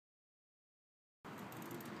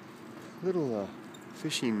little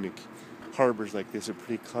fishing harbors like this are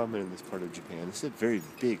pretty common in this part of Japan. This is a very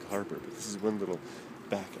big harbor, but this is one little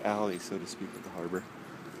back alley, so to speak, of the harbor.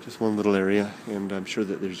 Just one little area, and I'm sure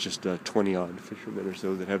that there's just 20-odd fishermen or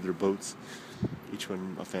so that have their boats, each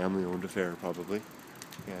one a family-owned affair probably.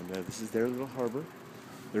 And this is their little harbor,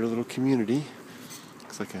 their little community.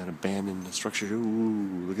 Looks like an abandoned structure.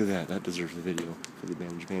 Ooh, look at that. That deserves a video for the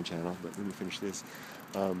Abandoned Japan channel, but let me finish this.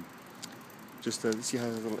 See how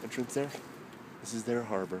there's a little entrance there? This is their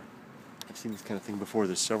harbor. I've seen this kind of thing before.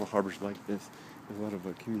 There's several harbors like this. There's a lot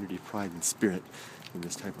of community pride and spirit in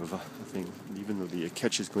this type of thing. And even though the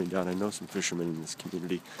catch is going down, I know some fishermen in this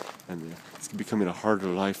community, and it's becoming a harder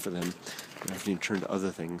life for them. They're having to turn to other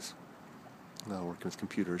things, working with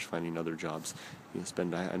computers, finding other jobs.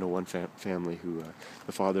 I know one family who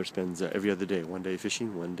the father spends every other day, one day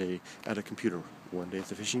fishing, one day at a computer, one day at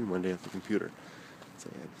the fishing, one day at the computer. It's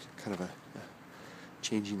kind of a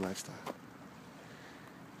changing lifestyle.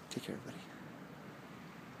 Take care, everybody.